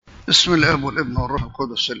بسم الاب والابن والروح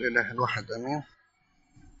القدس الاله الواحد امين.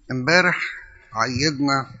 امبارح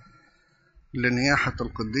عيدنا لنياحة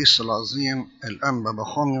القديس العظيم الانبا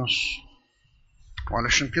باخوميوس،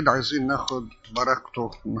 وعلشان كده عايزين ناخد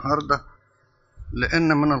بركته النهارده،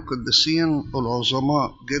 لان من القديسين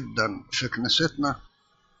العظماء جدا في كنيستنا،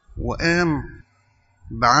 وقام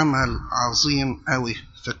بعمل عظيم قوي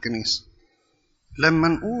في الكنيسة. لما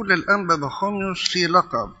نقول الانبا باخوميوس في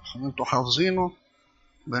لقب انتوا حافظينه،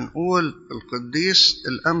 بنقول القديس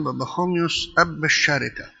الانبا باخوميوس اب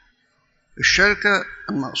الشركة. الشركة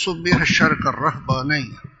المقصود بها الشركة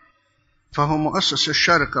الرهبانية، فهو مؤسس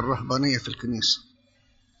الشركة الرهبانية في الكنيسة،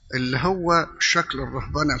 اللي هو شكل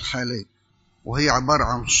الرهبانة الحالي، وهي عبارة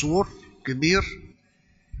عن سور كبير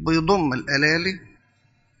بيضم الألالي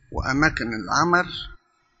وأماكن العمل،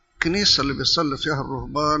 كنيسة اللي بيصلي فيها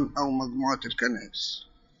الرهبان أو مجموعة الكنائس،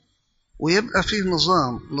 ويبقى فيه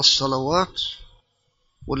نظام للصلوات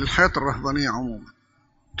وللحياة الرهبانية عموما.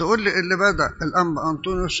 تقول لي اللي بدأ الانبا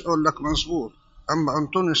انطونيوس، اقول لك مظبوط، انبا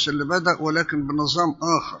انطونيوس اللي بدأ، ولكن بنظام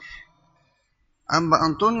اخر. انبا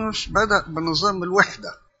انطونيوس بدأ بنظام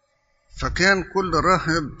الوحدة، فكان كل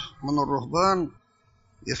راهب من الرهبان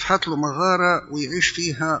يفحت له مغارة ويعيش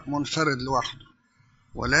فيها منفرد لوحده،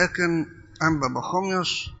 ولكن انبا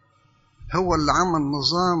باخوميوس هو اللي عمل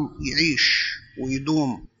نظام يعيش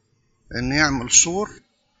ويدوم، ان يعمل سور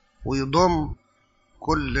ويضم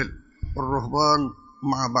كل الرهبان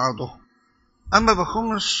مع بعضه. أما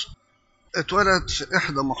باخوميوس اتولد في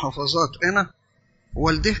إحدى محافظات هنا،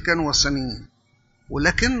 والديه كان وثنيين،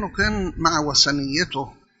 ولكنه كان مع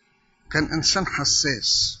وثنيته كان إنسان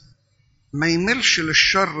حساس، ما يملش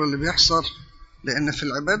للشر اللي بيحصل، لأن في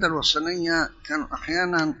العبادة الوثنية كانوا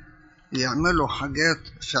أحيانا يعملوا حاجات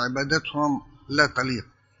في عبادتهم لا تليق،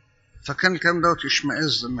 فكان الكلام دوت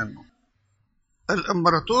يشمئز منه.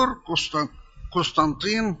 الإمبراطور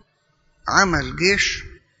قسطنطين عمل جيش،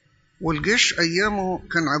 والجيش أيامه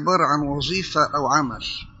كان عبارة عن وظيفة أو عمل،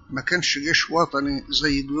 ما كانش جيش وطني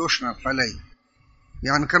زي جيوشنا الحالية،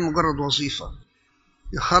 يعني كان مجرد وظيفة،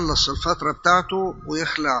 يخلص الفترة بتاعته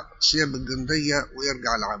ويخلع ثياب الجندية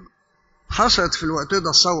ويرجع العمل. حصلت في الوقت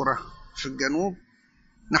ده ثورة في الجنوب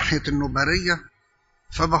ناحية النوبارية،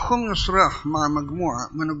 فباخوميوس راح مع مجموعة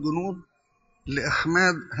من الجنود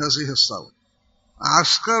لإخماد هذه الثورة.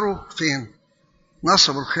 عسكروا فين؟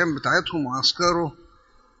 نصبوا الخيام بتاعتهم وعسكروا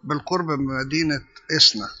بالقرب من مدينة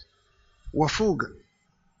إسنا، وفوجئ.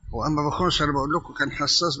 وأما باخوميوس اللي بقول لكم كان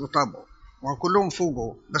حساس بطبعه، وكلهم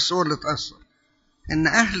فوجئوا، بس هو اللي اتأثر إن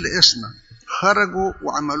أهل إسنا خرجوا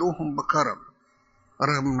وعملوهم بكرم،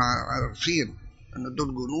 رغم إن عارفين إن دول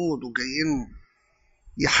جنود وجايين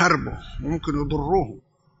يحاربوا وممكن يضروهم.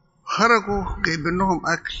 خرجوا جايبين لهم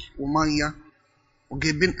أكل ومية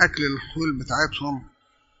وجايبين أكل للخيول بتاعتهم.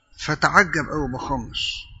 فتعجب أبو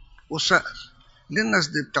باخوميوس وسأل: ليه الناس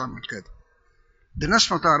دي بتعمل كده؟ دي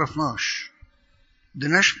ناس ما تعرفناش، دي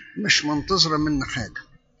ناس مش منتظرة منا حاجة.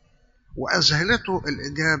 وأذهلته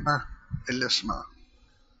الإجابة اللي اسمها،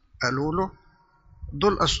 قالوا له: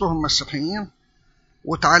 دول أصلهم مسيحيين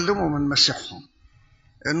وتعلموا من مسيحهم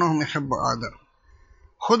إنهم يحبوا أعدائهم.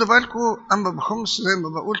 خدوا بالكم، أما باخوميوس زي ما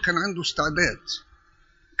بقول كان عنده استعداد،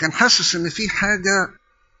 كان حاسس إن في حاجة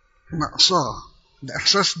ناقصاه، ده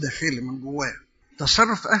إحساس داخلي من جواه.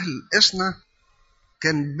 تصرف أهل إسنا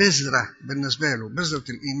كان بذرة بالنسبة له، بذرة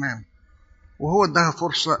الإيمان، وهو اداها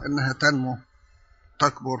فرصة إنها تنمو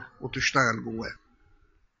تكبر وتشتغل جواه.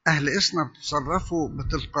 أهل إسنا بتصرفوا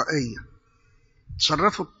بتلقائية،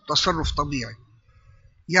 تصرفوا تصرف طبيعي،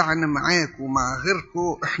 يعني معاك ومع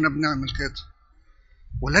غيركم إحنا بنعمل كده،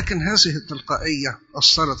 ولكن هذه التلقائية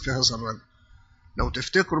أثرت في هذا الرجل. لو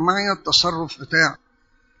تفتكروا معي التصرف بتاع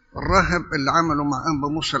الراهب اللي عمله مع أنبا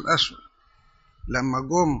موسى الأسود، لما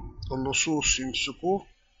جم اللصوص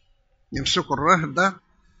يمسكوا الراهب ده،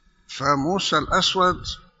 فموسى الأسود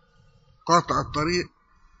قاطع الطريق،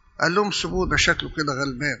 قال لهم: سيبوه، ده شكله كده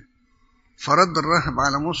غلبان. فرد الراهب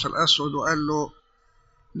على موسى الأسود وقال له: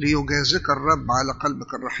 ليجازك الرب على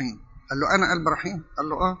قلبك الرحيم. قال له: أنا قلب رحيم؟ قال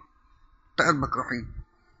له: أنت قلبك رحيم.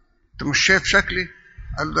 أنت مش شايف شكلي؟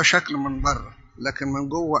 قال له: ده شكل من بره، لكن من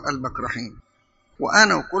جوه قلبك رحيم،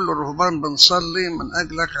 وأنا وكل الرهبان بنصلي من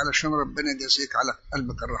أجلك علشان ربنا يجازيك على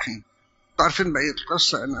قلبك الرحيم. انتوا عارفين بقية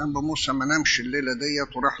القصة، إن أنبا موسى ما نامش الليلة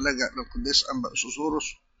ديت، وراح لجأ للقديس أنبا إسوسوروس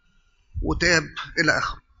وتاب إلى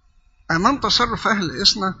آخره. أمام تصرف أهل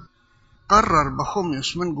إسنا، قرر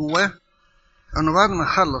باخوميوس من جواه انه بعد ما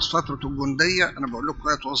يخلص فترة الجندية، انا بقول لكم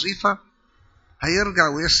كانت وظيفة، هيرجع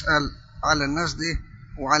ويسأل على الناس دي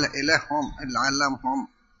وعلى إلههم اللي علمهم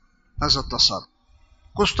هذا التصرف.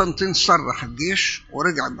 قسطنطين صرح الجيش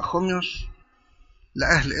ورجع باخوميوس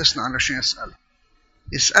لأهل إسنا علشان يسأله.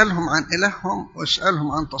 يسألهم عن إلههم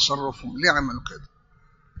ويسألهم عن تصرفهم. ليه عملوا كده؟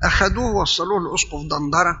 أخدوه ووصلوه لأسقف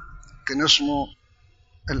دندرة كان اسمه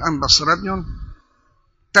الانبا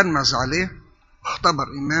تلمذ عليه،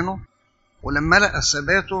 اختبر إيمانه، ولما لقى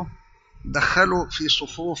ثباته دخله في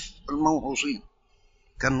صفوف الموعوظين.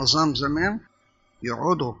 كان نظام زمان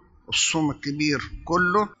يقعدوا الصوم الكبير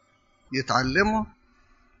كله يتعلموا،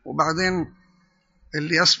 وبعدين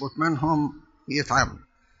اللي يثبت منهم يتعامل.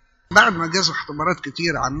 بعد ما جاز اختبارات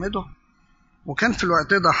كتير عمده، وكان في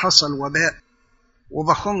الوقت ده حصل وباء،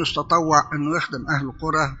 وباخوميوس تطوع انه يخدم اهل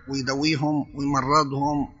القرى ويدويهم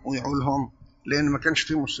ويمرضهم ويعولهم، لان ما كانش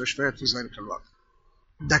فيه مستشفيات في ذلك الوقت.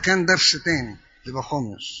 ده كان درس تاني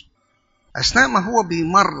لباخوميوس. اثناء ما هو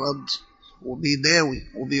بيمرض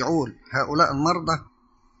وبيداوي وبيعول هؤلاء المرضى،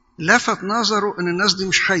 لفت نظره ان الناس دي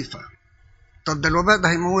مش خايفه. طب ده الوباء ده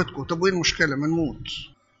هيموتكم، طب وايه المشكله؟ ما نموت،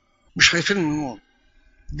 مش خايفين من الموت.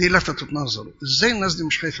 دي لفتت نظره، ازاي الناس دي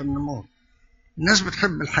مش خايفه من الموت؟ الناس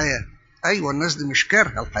بتحب الحياه. ايوه، الناس دي مش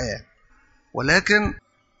كارهه الحياه، ولكن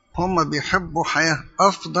هم بيحبوا حياه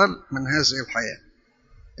افضل من هذه الحياه.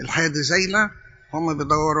 الحياه دي زيله، هم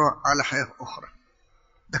بيدوروا على حياه اخرى.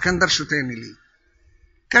 ده كان درس تاني ليه.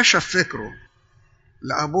 كشف فكره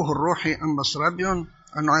لابوه الروحي انبا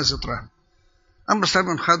انه عايز يتراهب.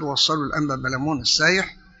 انبا خد ووصله الانبا بلمون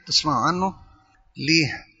السايح، تسمعوا عنه،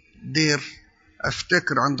 ليه دير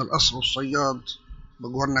افتكر عند القصر والصياد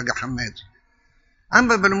بجوار نجا حمادي.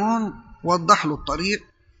 انبا بلمون وضح له الطريق،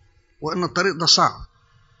 وان الطريق ده صعب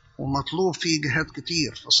ومطلوب فيه جهاد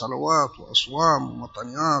كتير في صلوات واصوام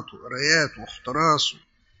ومطنيات وقرايات واحتراس.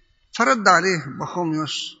 فرد عليه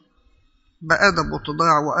باخوميوس بأدب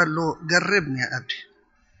وتضاع وقال له جربني يا أبي،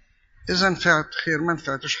 إذا نفعت خير، ما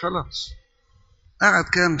نفعتش خلاص. قعد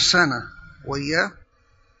كام سنة وياه،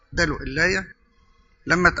 اداله قلاية.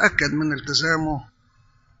 لما اتأكد من التزامه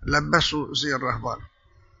لبسه زي الرهبان.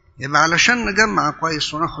 يبقى علشان نجمع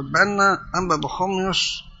كويس وناخد بالنا، أنبا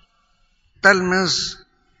باخوميوس تلمذ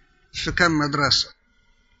في كام مدرسة.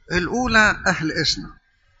 الأولى أهل إسنا،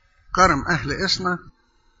 كرم أهل إسنا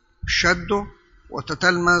شدوا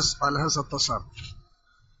وتتلمذ على هذا التصرف.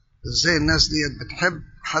 ازاي الناس ديت بتحب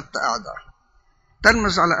حتى أعداء.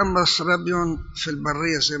 تلمذ على أنبا في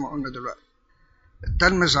البرية زي ما قلنا دلوقتي.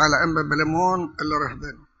 التلمذ على أنبا بلمون اللي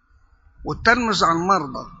رهبانه، والتلمذ على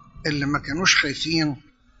المرضى اللي ما كانوش خايفين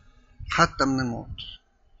حتى من الموت.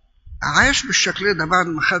 عاش بالشكل ده بعد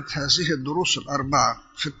ما خد هذه الدروس الأربعة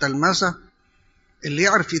في التلمذة. اللي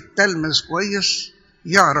يعرف يتلمذ كويس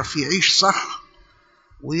يعرف يعيش صح،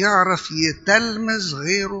 ويعرف يتلمذ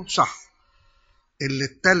غيره صح. اللي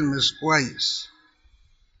التلمذ كويس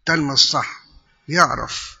تلمذ صح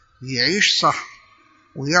يعرف يعيش صح،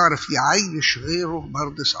 ويعرف يعيش غيره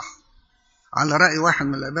برضه صح. على رأي واحد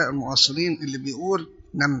من الآباء المعاصرين اللي بيقول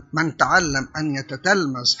من تعلم أن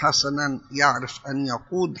يتتلمذ حسنا يعرف أن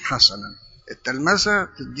يقود حسنا. التلمذة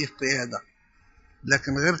تديه قيادة،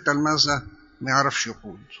 لكن غير تلمذة ما يعرفش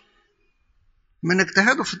يقود. من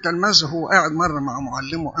اجتهاده في التلمذة هو قاعد مرة مع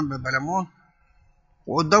معلمه أنبا بلمون،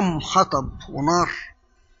 وقدامهم حطب ونار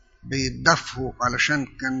بيتدفوا علشان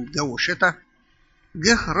كان الجو شتاء.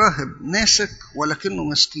 جه راهب ناسك ولكنه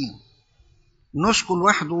مسكين، نسكه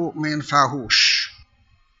لوحده ما ينفعهوش.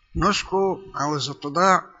 نسكه عاوز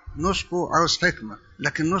اتضاع، نسكه عاوز حكمة،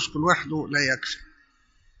 لكن نسكه لوحده لا يكفي.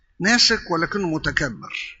 ناسك ولكنه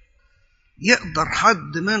متكبر. يقدر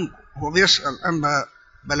حد منكم، هو بيسأل أنبا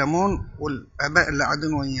بلمون والآباء اللي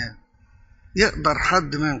قاعدين وياه، يقدر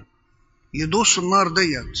حد منكم يدوس النار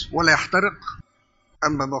ديت ولا يحترق؟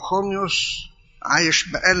 أنبا باخوميوس عايش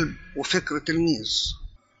بقلب وفكر تلميذ،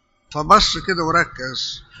 فبص كده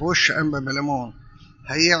وركز في وش أنبا بلمون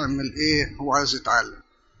هيعمل ايه، هو عايز يتعلم.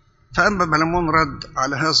 فأنبا بلمون رد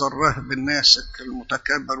على هذا الراهب الناسك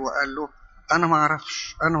المتكبر وقال له أنا ما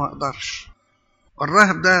أعرفش، أنا ما أقدرش.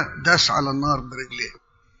 الراهب ده داس على النار برجليه.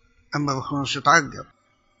 أنبا باخوميوس اتعجب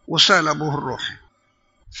وسأل أبوه الروحي.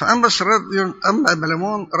 فأنبا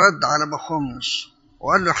بلمون رد على باخوميوس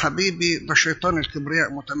وقال له حبيبي، ده شيطان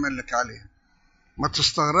الكبرياء متملك عليه، ما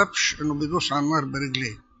تستغربش انه بيدوس على النار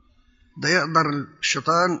برجليه. ده يقدر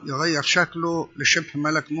الشيطان يغير شكله لشبه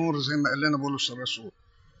ملك نور زي ما قال لنا بولس الرسول.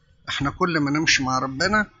 احنا كل ما نمشي مع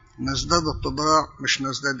ربنا نزداد اتضاع مش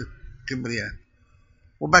نزداد كبرياء.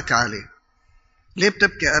 وبكى عليه. ليه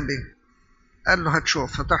بتبكي يا أبي؟ قال له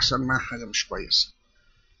هتشوف هتحصل معاه حاجة مش كويسة.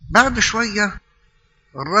 بعد شوية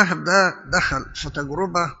الراهب ده دخل في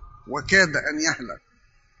تجربة وكاد أن يهلك،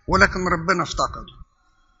 ولكن ربنا افتقده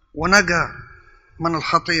ونجا من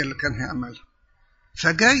الخطية اللي كان هيعملها.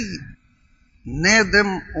 فجاي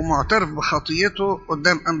نادم ومعترف بخطيته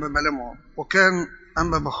قدام أنبا بلمون، وكان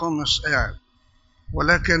أنبا باخوميوس قاعد،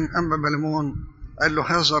 ولكن أنبا بلمون قال له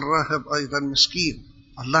هذا الراهب أيضا مسكين.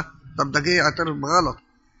 الله، طب ده جاي يعترف بغلط؟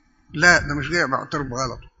 لا، ده مش جاي يعترف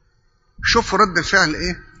بغلط. شوف رد الفعل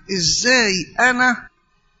ايه؟ ازاي انا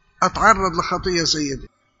اتعرض لخطية زي دي؟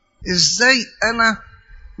 ازاي انا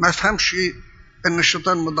ما افهمش ان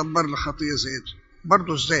الشيطان مدبر لخطية زي دي؟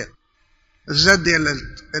 برضو الذات دي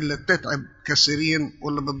اللي بتتعب كثيرين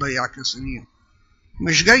واللي بتضيع كثيرين.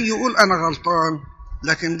 مش جاي يقول انا غلطان،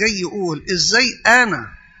 لكن جاي يقول ازاي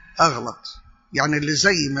انا اغلط، يعني اللي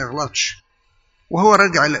زيي ما يغلطش. وهو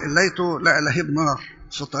رجع لقيته لقى لهيب نار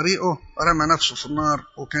في طريقه، رمى نفسه في النار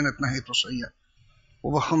وكانت نهايته سيئة.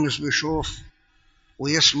 وباخوميوس بيشوف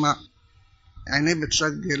ويسمع، عينيه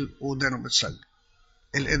بتسجل ودانه بتسجل.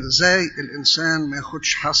 ازاي الانسان ما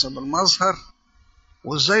ياخدش حسب المظهر،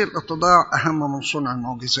 وازاي الاتضاع اهم من صنع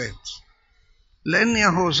المعجزات. لان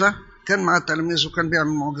يهوذا كان مع التلاميذ وكان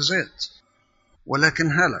بيعمل معجزات، ولكن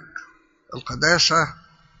هلك. القداسة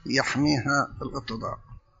يحميها الاتضاع.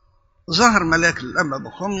 ظهر ملاك للانبا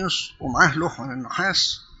باخوميوس ومعاه لوح من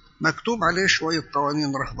النحاس مكتوب عليه شوية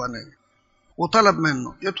قوانين رهبانية، وطلب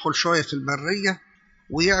منه يدخل شوية في البرية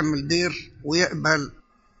ويعمل دير ويقبل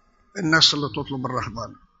الناس اللي تطلب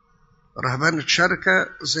الرهبانة. رهبانة الشركة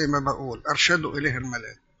زي ما بقول أرشدوا إليه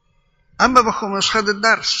الملاك. أما باخوميوس خد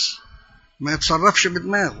الدرس، ما يتصرفش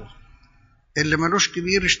بدماغه، اللي ملوش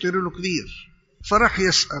كبير يشتري له كبير. فراح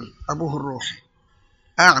يسأل أبوه الروحي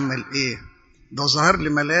أعمل إيه؟ ده ظهر لي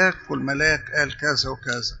ملاك والملاك قال كذا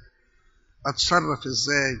وكذا، أتصرف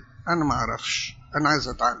إزاي؟ أنا ما أعرفش، أنا عايز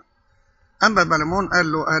أتعلم. أما بلمون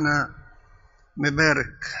قال له أنا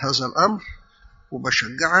مبارك هذا الأمر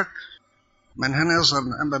وبشجعك. من هنا يظهر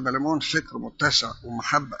أن أنبا بلمون فكر متسع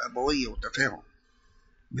ومحبة أبوية وتفاهم،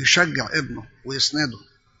 بيشجع ابنه ويسنده.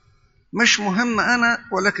 مش مهم أنا،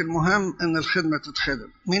 ولكن مهم أن الخدمة تتخدم،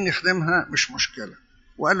 مين يخدمها مش مشكلة.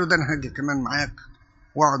 وقال له ده أنا هاجي كمان معاك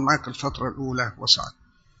وأقعد معاك الفترة الأولى وساعد.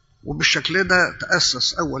 وبالشكل ده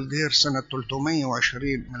تأسس أول دير سنة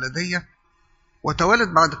 320 ميلادية،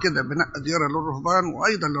 وتوالد بعد كده بناء أديرة للرهبان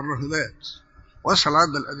وأيضا للراهبات. وصل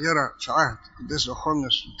عدد الأديرة في عهد القديس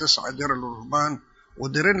باخوميوس 9 أديرة للرهبان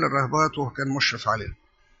وديرين للراهبات، وهو كان مشرف عليهم.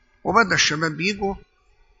 وبدأ الشباب يجوا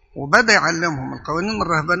وبدأ يعلمهم القوانين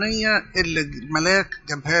الرهبانية اللي الملاك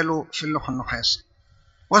جابها له في اللوح النحاسي.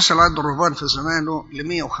 وصل عدد الرهبان في زمانه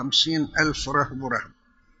ل150,000 راهب ورهب.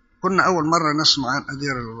 كنا أول مرة نسمع عن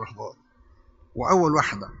أديرة للرهبان، وأول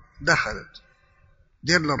واحدة دخلت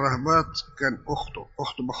دير للراهبات كان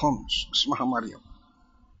أخت باخوميوس اسمها مريم.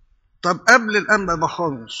 طب قبل الانبا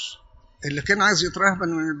باخوميوس اللي كان عايز يترهبن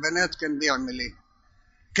من البنات كان بيعمل ايه؟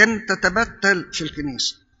 كان تتبتل في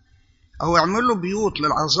الكنيسة او يعمل له بيوت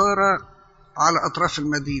للعذارى على اطراف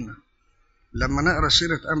المدينة. لما نقرأ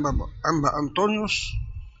سيرة انبا انطونيوس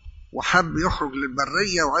وحب يخرج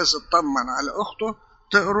للبرية وعايز يطمن على اخته،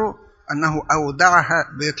 تقروا انه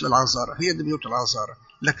اودعها بيت للعذارى. هي دي بيوت العذارى،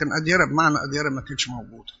 لكن أديرة بمعنى أديرة ما كانتش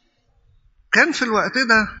موجودة. كان في الوقت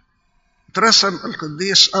ده ترسم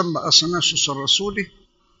القديس أنبا أثناسيوس الرسولي،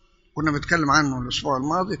 كنا بنتكلم عنه الأسبوع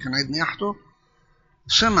الماضي، كان عيد نياحته.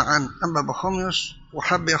 سمع عن أنبا باخوميوس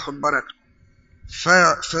وحب ياخد بركته.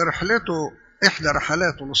 ففي رحلته إحدى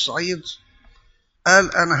رحلاته للصعيد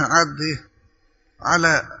قال أنا هعدي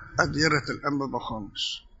على أديرة الأنبا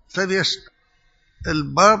باخوميوس. فبيسأل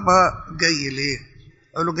البابا جاي ليه؟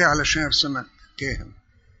 قال له جاي علشان يرسمك كاهن.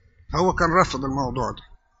 فهو كان رافض الموضوع ده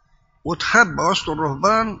وتخبى وسط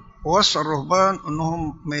الرهبان، ووصى الرهبان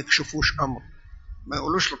انهم ما يكشفوش امره، ما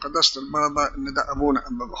يقولوش لقداسة البابا ان ده ابونا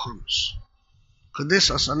انبا باخوميوس.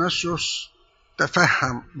 قديس اثناسيوس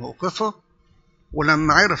تفهم موقفه،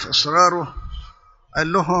 ولما عرف اصراره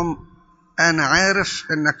قال لهم انا عارف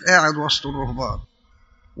انك قاعد وسط الرهبان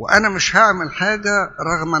وانا مش هعمل حاجة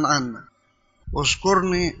رغما عنك،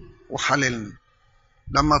 واذكرني وحللني.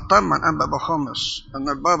 لما اطمن انبا باخوميوس ان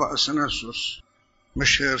البابا اثناسيوس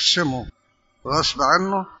مش هيرسمه غصب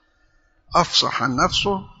عنه، أفصح عن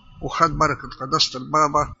نفسه وخد بركة قداسة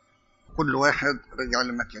البابا. كل واحد رجع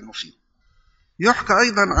لمكانه فيه. يحكى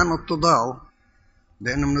أيضا عن اتضاعه،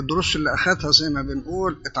 لأن من الدروس اللي أخذها زي ما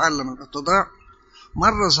بنقول اتعلم الاتضاع.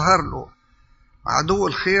 مرة ظهر له عدو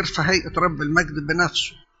الخير في هيئة رب المجد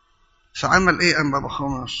بنفسه، فعمل إيه أنبا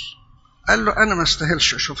باخوميوس؟ قال له أنا ما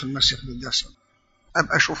استاهلش أشوف المسيح بالجسد،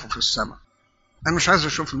 أبقى أشوفه في السماء. أنا مش عايز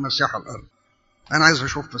أشوف المسيح على الأرض، أنا عايز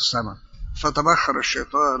أشوف في السماء. فتبخر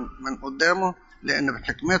الشيطان من قدامه، لأن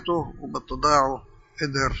بحكمته وباتضاعه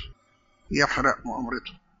قدر يحرق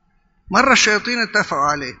مؤامرته. مرة الشياطين اتفقوا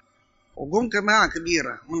عليه، وجم جماعة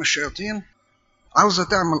كبيرة من الشياطين عاوزة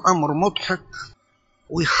تعمل أمر مضحك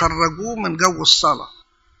ويخرجوه من جو الصلاة.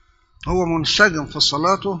 هو منسجم في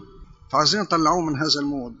صلاته، فعايزين يطلعوه من هذا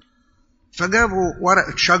المود. فجابوا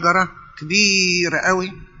ورقة شجرة كبيرة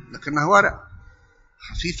قوي لكنها ورقة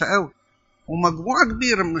خفيفة قوي، ومجموعة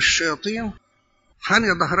كبيرة من الشياطين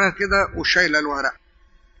حانية ظهرها كده وشايلة الورقة.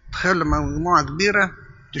 تخيل مجموعة كبيرة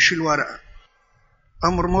تشيل ورقة،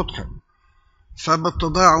 أمر مضحك.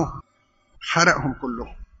 فباتضاعه حرقهم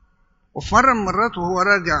كلهم. وفي مرة من المرات وهو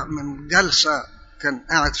راجع من جلسة كان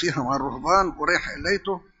قاعد فيها مع الرهبان ورايح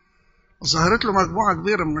إليته، ظهرت له مجموعة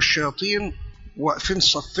كبيرة من الشياطين واقفين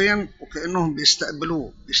صفين وكأنهم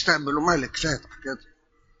بيستقبلوا ملك فاتح كده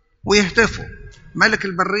ويهتفوا. ملك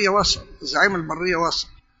البرية وصل، زعيم البرية وصل،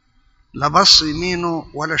 لا بص يمينه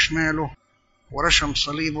ولا شماله ورشم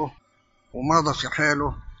صليبه ومضى في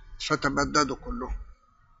حاله. فتبددوا كلهم.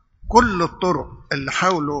 كل الطرق اللي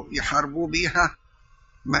حاولوا يحاربوه بيها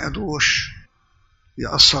ما قدروش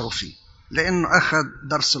يأثروا فيه، لأنه أخذ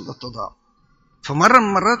درس الاتضاع. فمرة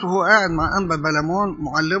من مرات وهو قاعد مع انبا بلمون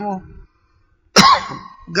معلمه،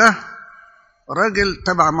 جه راجل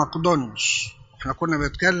تبع مقدونيوس. احنا كنا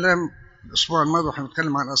بنتكلم الأسبوع الماضي واحنا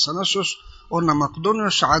بنتكلم عن أثناسيوس، قلنا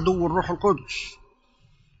مقدونيوس عدو الروح القدس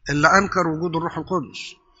اللي أنكر وجود الروح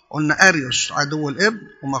القدس. قلنا أريوس عدو الابن،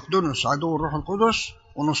 ومقدونيوس عدو الروح القدس،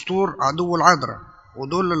 ونسطور عدو العذراء،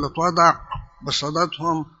 ودول اللي اتوضع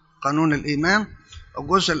بصددهم قانون الإيمان.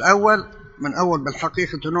 الجزء الأول من أول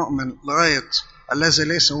بالحقيقة نؤمن لغاية الذي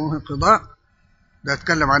ليس منه انقضاء، ده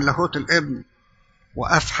يتكلم عن لاهوت الابن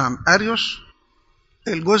وأفهم أريوس.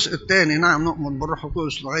 الجزء الثاني نعم نؤمن بالروح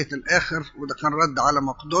القدس لغاية الآخر، وده كان رد على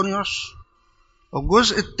مقدونيوس.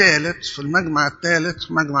 الجزء الثالث في المجمع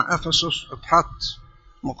الثالث مجمع أفسس اتحط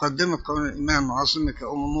مقدمة قانون الإيمان وعظمك يا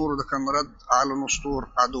أم النور، وده كان رد على نسطور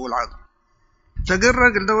عدو العدل. فجاء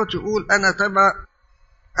الراجل دوت يقول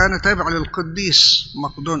أنا تابع للقديس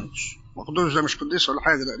مقدونيوس. مقدونيوس ده مش قديس ولا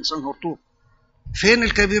حاجة، ده إنسان هرطوق. فين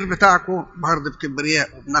الكبير بتاعكم؟ برضه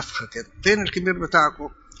بكبرياء وبنفخة كده. فين الكبير بتاعكم؟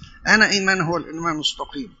 أنا إيمان هو الإيمان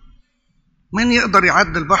المستقيم. من يقدر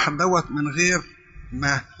يعدي البحر دوت من غير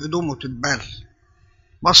ما هدومه تتبال؟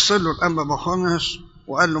 بص له الانبا باخوميوس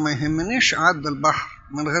وقال له ما يهمنيش أعدي البحر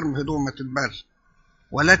من غير ما هدومه تتبال،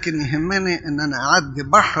 ولكن يهمني أن أنا أعدي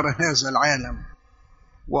بحر هذا العالم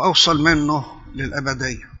وأوصل منه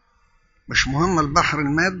للأبدية. مش مهم البحر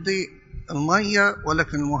المادي المية،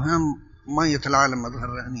 ولكن المهم مية العالم ما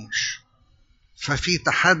تغرقنيش. ففي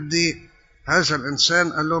تحدي هذا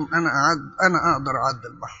الإنسان قال لهم أنا أقدر أعدي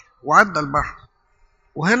البحر، وعدى البحر.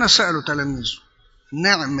 وهنا سألوا تلاميذه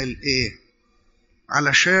نعمل إيه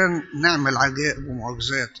علشان نعمل عجائب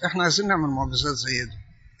ومعجزات؟ إحنا عايزين نعمل معجزات زي دي،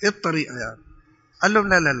 إيه الطريقة يعني؟ قال لهم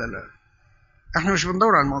لا لا لا لا، إحنا مش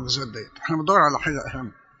بندور على المعجزات دي، إحنا بندور على حاجة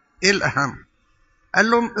أهم. إيه الأهم؟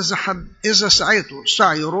 قال لهم إذا سعيتوا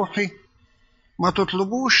سعي روحي ما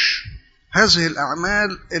تطلبوش هذه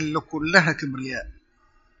الأعمال اللي كلها كبرياء.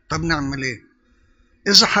 طب نعمل إيه؟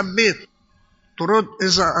 إذا حبيت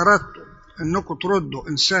إذا أردتوا أنكم تردوا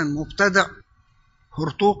إنسان مبتدع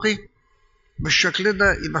هرطوقي بالشكل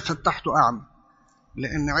ده، يبقى فتحتوا أعمى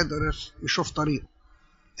لأن عرف يشوف طريق.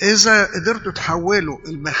 إذا قدرتوا تحولوا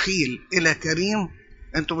البخيل إلى كريم،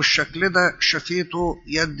 أنتوا بالشكل ده شفيتوا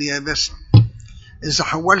يد يابسة. إذا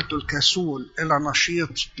حولتوا الكسول إلى نشيط،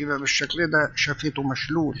 يبقى بالشكل ده شفيتوا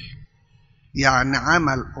مشلول. يعني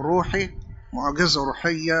عمل روحي، معجزة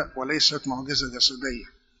روحية وليست معجزة جسدية.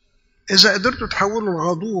 إذا قدرتوا تحولوا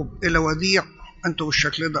الغضوب إلى وديع، أنتوا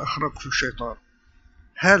بالشكل ده أخرجتوا الشيطان.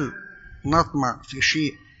 هل نطمع في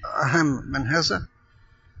شيء أهم من هذا؟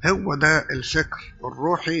 هو ده الفكر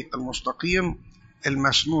الروحي المستقيم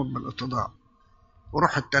المسنود بالاتضاع،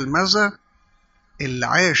 وروح التلمذة اللي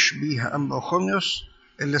عاش بيها انبا باخوميوس،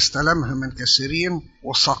 اللي استلمها من كثيرين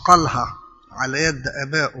وصقلها على يد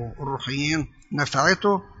آبائه الروحيين،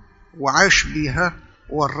 نفعته وعاش بيها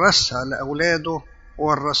وورثها لأولاده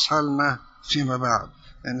وورثها لنا فيما بعد.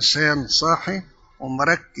 إنسان صاحي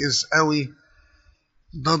ومركز قوي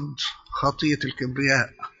ضد خطية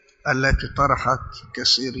الكبرياء التي طرحت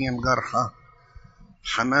كثيرين جرحى.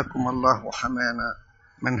 حماكم الله وحمانا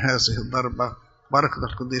من هذه الضربة. بركة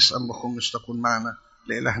القديس أنبا باخوميوس تكون معنا،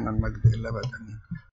 لإلهنا المجد إلا أبد آمين.